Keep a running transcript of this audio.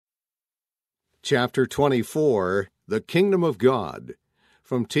Chapter 24, The Kingdom of God,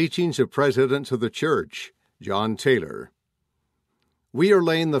 from Teachings of Presidents of the Church, John Taylor. We are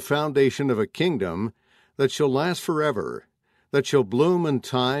laying the foundation of a kingdom that shall last forever, that shall bloom in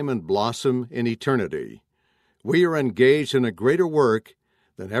time and blossom in eternity. We are engaged in a greater work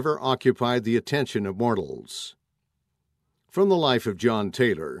than ever occupied the attention of mortals. From the life of John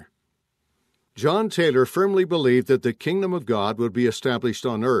Taylor. John Taylor firmly believed that the kingdom of God would be established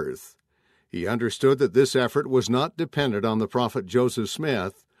on earth. He understood that this effort was not dependent on the prophet Joseph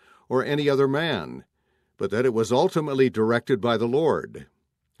Smith or any other man, but that it was ultimately directed by the Lord,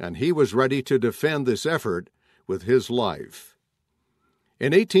 and he was ready to defend this effort with his life.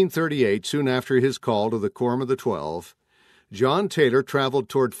 In 1838, soon after his call to the Quorum of the 12, John Taylor traveled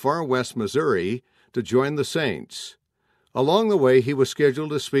toward far west Missouri to join the saints. Along the way, he was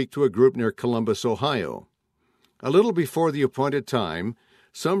scheduled to speak to a group near Columbus, Ohio. A little before the appointed time,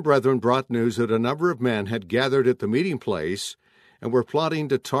 some brethren brought news that a number of men had gathered at the meeting place and were plotting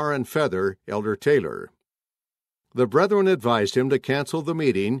to tar and feather Elder Taylor. The brethren advised him to cancel the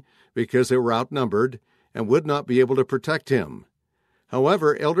meeting because they were outnumbered and would not be able to protect him.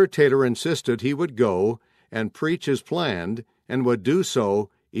 However, Elder Taylor insisted he would go and preach as planned and would do so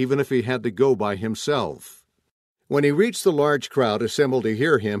even if he had to go by himself. When he reached the large crowd assembled to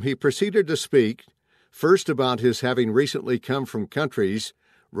hear him, he proceeded to speak, first about his having recently come from countries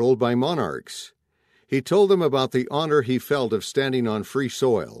ruled by monarchs. He told them about the honor he felt of standing on free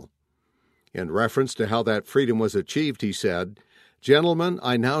soil. In reference to how that freedom was achieved, he said, "Gentlemen,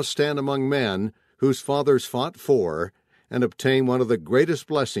 I now stand among men whose fathers fought for and obtained one of the greatest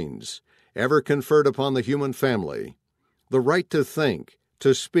blessings ever conferred upon the human family, the right to think,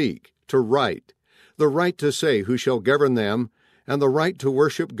 to speak, to write, the right to say who shall govern them, and the right to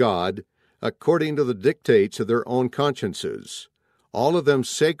worship God according to the dictates of their own consciences, all of them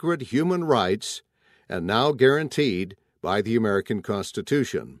sacred human rights, and now guaranteed by the American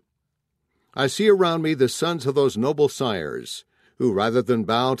Constitution. I see around me the sons of those noble sires, who, rather than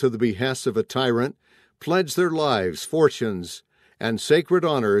bow to the behests of a tyrant, pledge their lives, fortunes, and sacred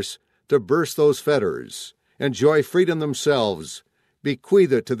honors to burst those fetters, enjoy freedom themselves,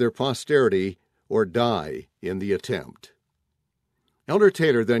 bequeath it to their posterity, or die in the attempt." Elder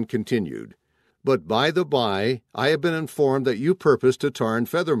Taylor then continued, "But by the by, I have been informed that you purpose to tar and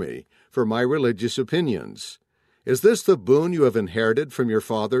feather me for my religious opinions. Is this the boon you have inherited from your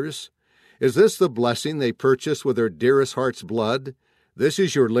fathers? Is this the blessing they purchased with their dearest heart's blood? This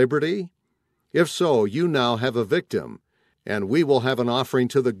is your liberty? If so, you now have a victim, and we will have an offering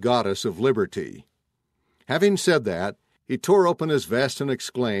to the goddess of liberty." Having said that, he tore open his vest and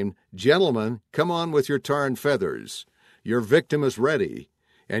exclaimed, "Gentlemen, come on with your tar and feathers. Your victim is ready.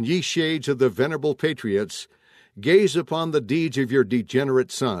 And ye shades of the venerable patriots, gaze upon the deeds of your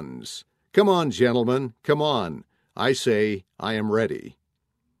degenerate sons. Come on, gentlemen, come on. I say, I am ready."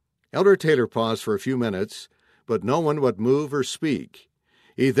 Elder Taylor paused for a few minutes, but no one would move or speak.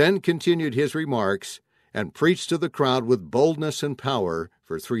 He then continued his remarks and preached to the crowd with boldness and power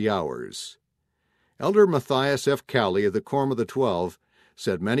for 3 hours. Elder Matthias F. Cowley of the Quorum of the 12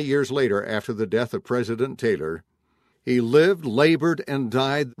 said many years later, after the death of President Taylor, "He lived, labored, and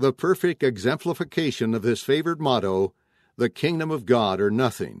died the perfect exemplification of his favored motto, 'The kingdom of God or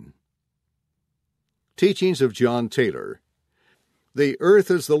nothing.'" Teachings of John Taylor. The earth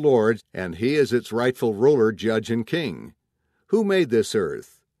is the Lord's, and he is its rightful ruler, judge, and king. Who made this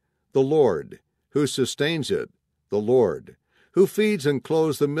earth? The Lord. Who sustains it? The Lord. Who feeds and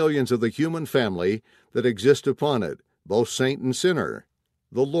clothes the millions of the human family that exist upon it, both saint and sinner?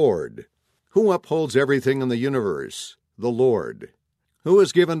 The Lord. Who upholds everything in the universe? The Lord. Who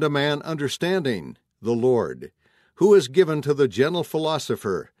has given to man understanding? The Lord. Who has given to the gentle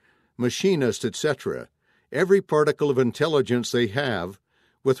philosopher, machinist, etc., every particle of intelligence they have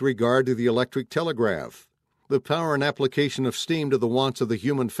with regard to the electric telegraph, the power and application of steam to the wants of the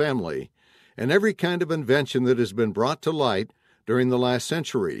human family, and every kind of invention that has been brought to light during the last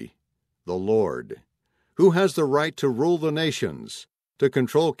century? The Lord. Who has the right to rule the nations, to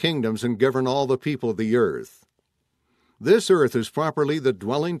control kingdoms and govern all the people of the earth? This earth is properly the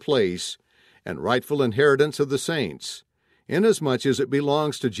dwelling place and rightful inheritance of the saints, inasmuch as it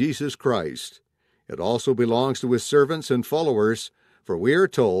belongs to Jesus Christ. It also belongs to his servants and followers, for we are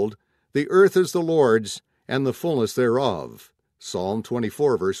told, "The earth is the Lord's, and the fullness thereof." Psalm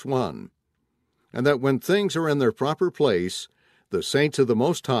 24, verse 1. And that when things are in their proper place, the saints of the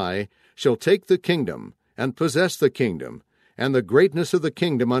Most High shall take the kingdom and possess the kingdom, and the greatness of the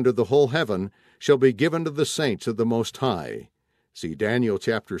kingdom under the whole heaven shall be given to the saints of the Most High. See Daniel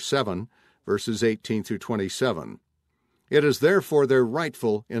chapter 7, verses 18 through 27. It is therefore their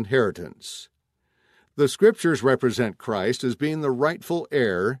rightful inheritance. The Scriptures represent Christ as being the rightful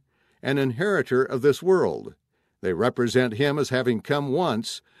heir and inheritor of this world. They represent him as having come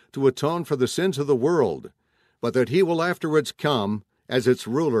once to atone for the sins of the world, but that he will afterwards come as its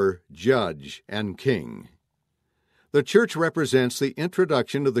ruler, judge, and king. The church represents the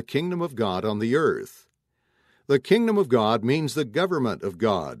introduction of the kingdom of God on the earth. The kingdom of God means the government of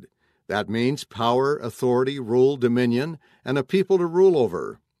God. That means power, authority, rule, dominion, and a people to rule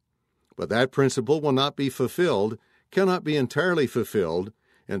over. But that principle will not be fulfilled, cannot be entirely fulfilled,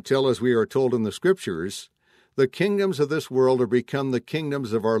 until, as we are told in the Scriptures, the kingdoms of this world are become the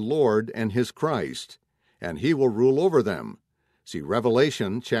kingdoms of our Lord and his Christ, and he will rule over them. See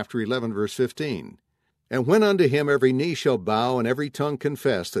Revelation chapter 11, verse 15. And when unto him every knee shall bow and every tongue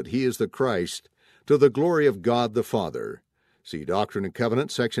confess that he is the Christ, to the glory of God the Father. See Doctrine and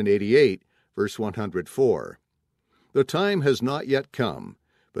Covenants, section 88, verse 104. The time has not yet come,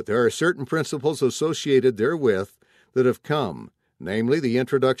 but there are certain principles associated therewith that have come, namely the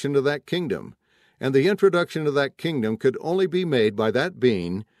introduction to that kingdom. And the introduction to that kingdom could only be made by that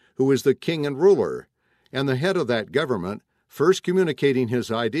being who is the king and ruler, and the head of that government, first communicating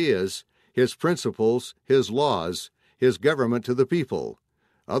his ideas, his principles, his laws, his government to the people.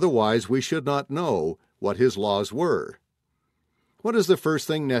 Otherwise, we should not know what his laws were. What is the first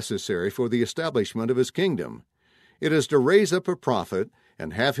thing necessary for the establishment of his kingdom? It is to raise up a prophet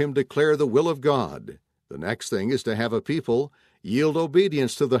and have him declare the will of God. The next thing is to have a people yield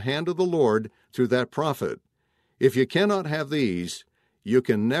obedience to the hand of the Lord through that prophet. If you cannot have these, you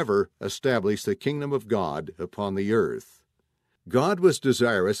can never establish the kingdom of God upon the earth. God was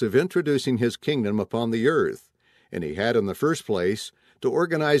desirous of introducing his kingdom upon the earth, and he had in the first place to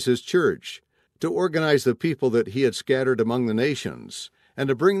organize his church, to organize the people that he had scattered among the nations, and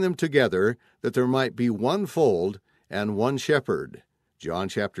to bring them together that there might be one fold and one shepherd, John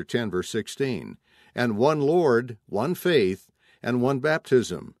chapter 10, verse 16, and one Lord, one faith, and one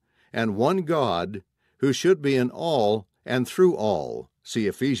baptism, and one God, who should be in all and through all, see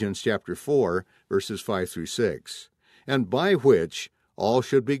Ephesians chapter 4, verses 5 through 6, and by which all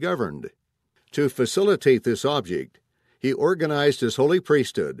should be governed. To facilitate this object, he organized his holy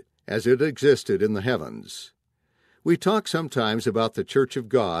priesthood as it existed in the heavens. We talk sometimes about the church of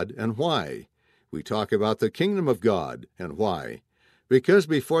God and why. We talk about the kingdom of God and why. Because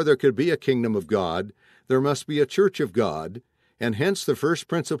before there could be a kingdom of God, there must be a church of God, and hence the first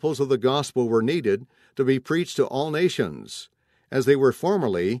principles of the gospel were needed to be preached to all nations, as they were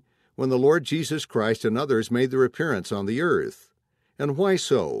formerly when the Lord Jesus Christ and others made their appearance on the earth. And why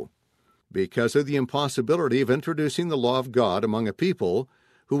so? Because of the impossibility of introducing the law of God among a people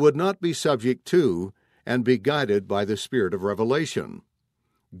who would not be subject to and be guided by the spirit of revelation.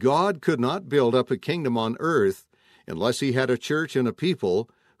 God could not build up a kingdom on earth unless he had a church and a people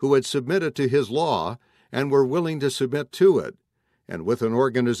who had submitted to his law and were willing to submit to it, and with an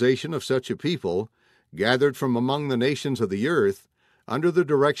organization of such a people, gathered from among the nations of the earth, under the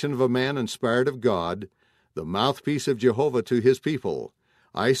direction of a man inspired of God, the mouthpiece of Jehovah to his people.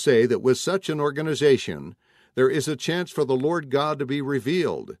 I say that with such an organization, there is a chance for the Lord God to be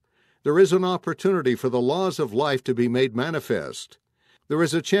revealed. There is an opportunity for the laws of life to be made manifest. There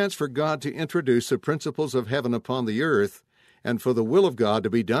is a chance for God to introduce the principles of heaven upon the earth, and for the will of God to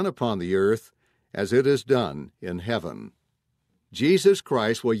be done upon the earth as it is done in heaven. Jesus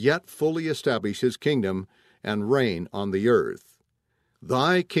Christ will yet fully establish his kingdom and reign on the earth.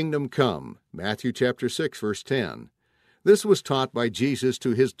 Thy kingdom come, Matthew chapter 6, verse 10. This was taught by Jesus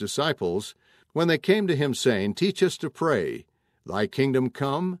to his disciples when they came to him saying, Teach us to pray. Thy kingdom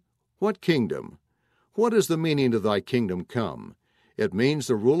come? What kingdom? What is the meaning of thy kingdom come? It means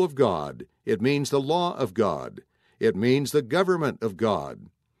the rule of God. It means the law of God. It means the government of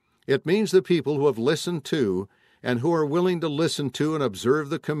God. It means the people who have listened to and who are willing to listen to and observe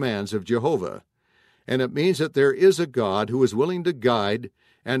the commands of Jehovah. And it means that there is a God who is willing to guide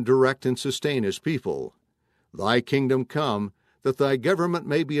and direct and sustain his people. Thy kingdom come, that thy government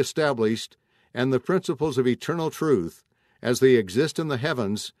may be established, and the principles of eternal truth, as they exist in the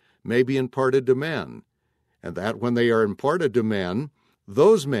heavens, may be imparted to men, and that when they are imparted to men,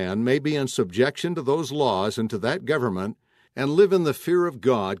 those men may be in subjection to those laws and to that government, and live in the fear of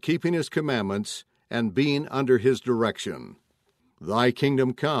God, keeping his commandments, and being under his direction. Thy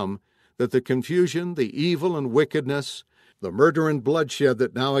kingdom come, that the confusion, the evil and wickedness, the murder and bloodshed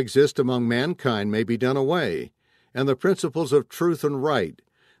that now exist among mankind may be done away, and the principles of truth and right,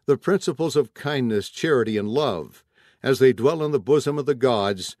 the principles of kindness, charity, and love, as they dwell in the bosom of the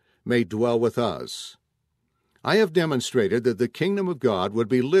gods, may dwell with us. I have demonstrated that the kingdom of God would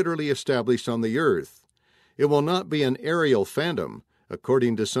be literally established on the earth. It will not be an aerial phantom,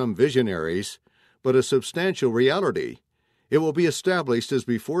 according to some visionaries, but a substantial reality. It will be established, as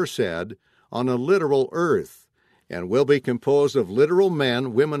before said, on a literal earth, and will be composed of literal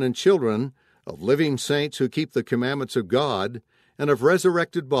men, women, and children, of living saints who keep the commandments of God, and of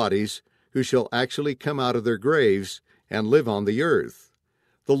resurrected bodies who shall actually come out of their graves and live on the earth.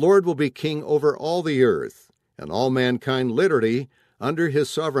 The Lord will be king over all the earth, and all mankind literally under his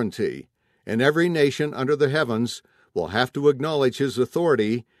sovereignty, and every nation under the heavens will have to acknowledge his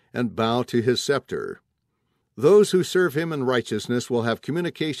authority and bow to his scepter. Those who serve him in righteousness will have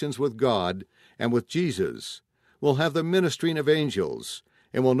communications with God and with Jesus, will have the ministering of angels,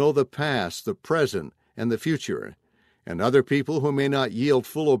 and will know the past, the present, and the future. And other people who may not yield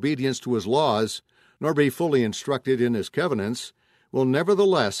full obedience to his laws, nor be fully instructed in his covenants, will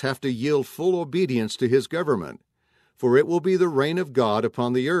nevertheless have to yield full obedience to his government. For it will be the reign of God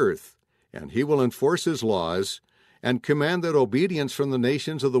upon the earth, and he will enforce his laws, and command that obedience from the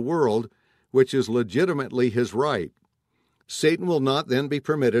nations of the world, which is legitimately his right. Satan will not then be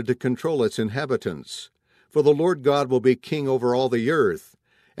permitted to control its inhabitants, for the Lord God will be king over all the earth,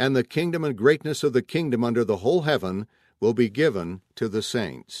 and the kingdom and greatness of the kingdom under the whole heaven will be given to the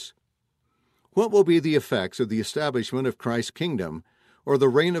saints. What will be the effects of the establishment of Christ's kingdom, or the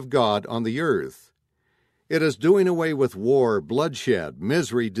reign of God on the earth? It is doing away with war, bloodshed,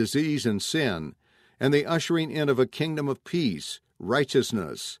 misery, disease, and sin, and the ushering in of a kingdom of peace,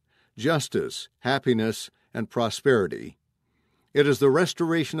 righteousness, justice, happiness, and prosperity. It is the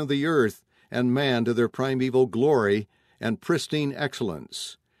restoration of the earth and man to their primeval glory and pristine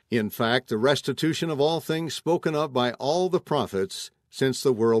excellence. In fact, the restitution of all things spoken of by all the prophets since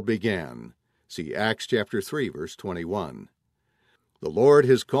the world began. See Acts chapter 3, verse 21. The Lord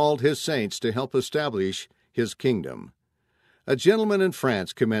has called his saints to help establish his kingdom. A gentleman in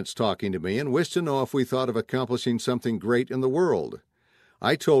France commenced talking to me and wished to know if we thought of accomplishing something great in the world.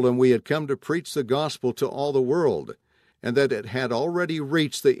 I told him we had come to preach the gospel to all the world, and that it had already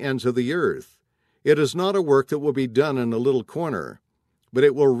reached the ends of the earth. It is not a work that will be done in a little corner, but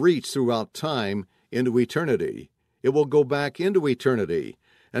it will reach throughout time into eternity. It will go back into eternity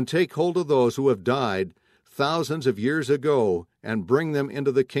and take hold of those who have died thousands of years ago and bring them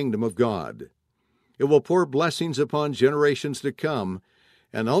into the kingdom of God. It will pour blessings upon generations to come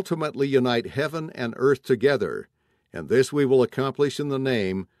and ultimately unite heaven and earth together, and this we will accomplish in the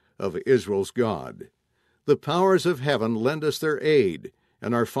name of Israel's God. The powers of heaven lend us their aid,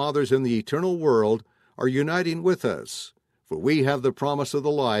 and our fathers in the eternal world are uniting with us, for we have the promise of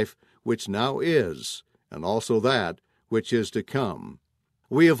the life which now is, and also that which is to come.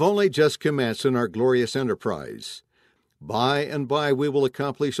 We have only just commenced in our glorious enterprise. By and by we will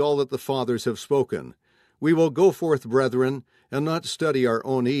accomplish all that the fathers have spoken. We will go forth, brethren, and not study our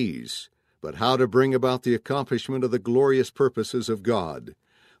own ease, but how to bring about the accomplishment of the glorious purposes of God.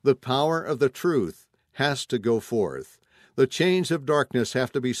 The power of the truth has to go forth. The chains of darkness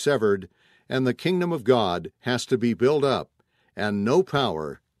have to be severed, and the kingdom of God has to be built up, and no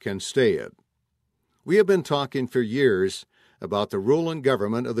power can stay it. We have been talking for years about the rule and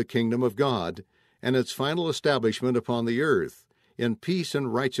government of the kingdom of God and its final establishment upon the earth in peace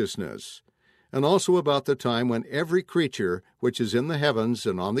and righteousness, and also about the time when every creature which is in the heavens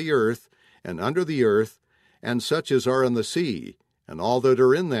and on the earth and under the earth, and such as are in the sea, and all that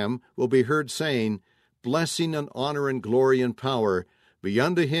are in them, will be heard saying, Blessing and honor and glory and power be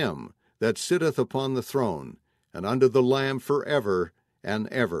unto him that sitteth upon the throne, and unto the Lamb forever and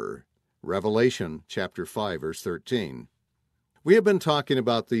ever. Revelation chapter 5, verse 13. We have been talking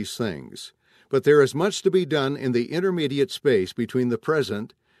about these things, but there is much to be done in the intermediate space between the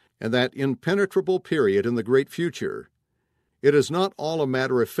present and that impenetrable period in the great future. It is not all a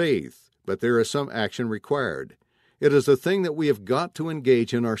matter of faith, but there is some action required. It is a thing that we have got to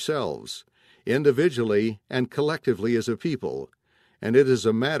engage in ourselves, individually and collectively as a people, and it is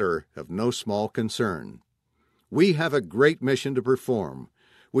a matter of no small concern. We have a great mission to perform.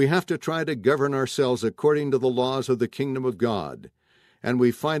 We have to try to govern ourselves according to the laws of the kingdom of God, and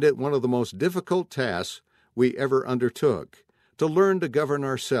we find it one of the most difficult tasks we ever undertook, to learn to govern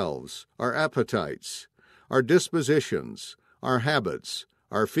ourselves, our appetites, our dispositions, our habits,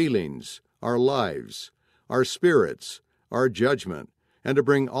 our feelings, our lives, our spirits, our judgment, and to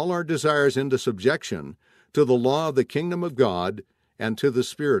bring all our desires into subjection to the law of the kingdom of God and to the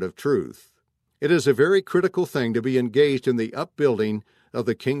Spirit of truth. It is a very critical thing to be engaged in the upbuilding of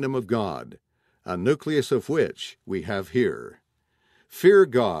the kingdom of God, a nucleus of which we have here. Fear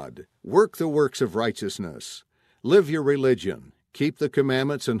God, work the works of righteousness, live your religion, keep the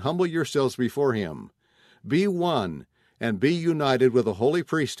commandments, and humble yourselves before him. Be one, and be united with the holy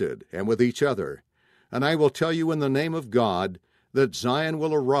priesthood and with each other. And I will tell you in the name of God that Zion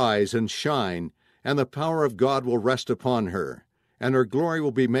will arise and shine, and the power of God will rest upon her, and her glory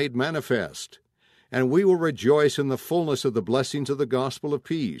will be made manifest. And we will rejoice in the fullness of the blessings of the gospel of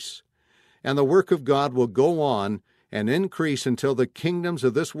peace. And the work of God will go on and increase until the kingdoms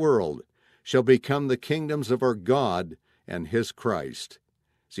of this world shall become the kingdoms of our God and his Christ.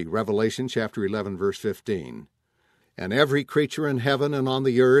 See Revelation chapter 11, verse 15. And every creature in heaven and on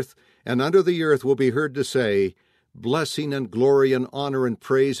the earth and under the earth will be heard to say, Blessing and glory and honor and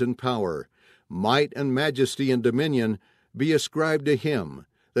praise and power, might and majesty and dominion be ascribed to him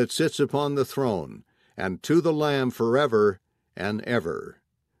that sits upon the throne, and to the Lamb forever and ever.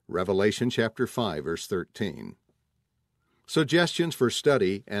 Revelation chapter 5, verse 13. Suggestions for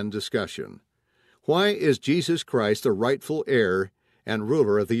study and discussion. Why is Jesus Christ the rightful heir and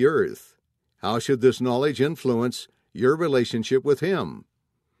ruler of the earth? How should this knowledge influence your relationship with him?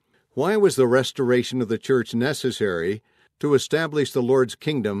 Why was the restoration of the church necessary to establish the Lord's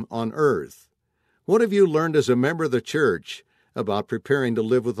kingdom on earth? What have you learned as a member of the church about preparing to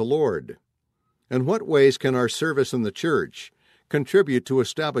live with the Lord? In what ways can our service in the church contribute to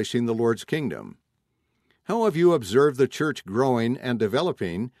establishing the Lord's kingdom? How have you observed the church growing and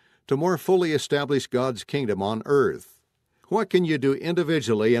developing to more fully establish God's kingdom on earth? What can you do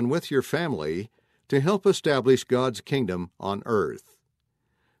individually and with your family to help establish God's kingdom on earth?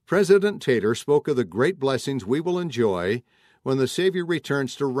 President Taylor spoke of the great blessings we will enjoy when the Savior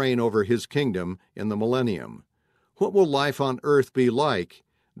returns to reign over his kingdom in the millennium. What will life on earth be like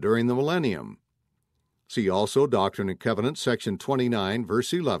during the millennium? See also Doctrine and Covenants, section 29,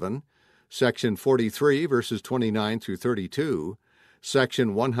 verse 11, section 43, verses 29 through 32,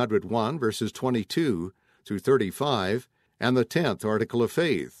 section 101, verses 22 through 35, and the 10th Article of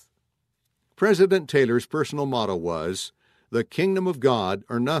Faith. President Taylor's personal motto was, The kingdom of God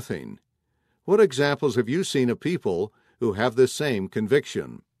or nothing. What examples have you seen of people who have this same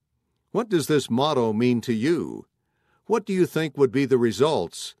conviction? What does this motto mean to you? What do you think would be the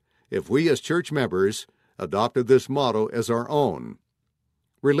results if we as church members adopted this motto as our own?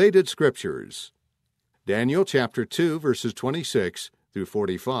 Related scriptures. Daniel chapter 2, verses 26 through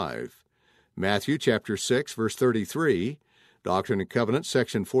 45. Matthew chapter 6, verse 33. Doctrine and Covenants,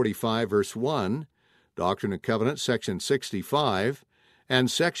 section 45, verse 1. Doctrine and Covenants, section 65. And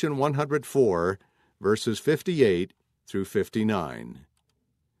section 104, verses 58 through 59.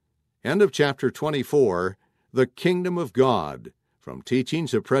 End of chapter 24, The Kingdom of God, from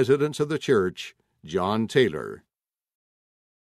Teachings of Presidents of the Church, John Taylor.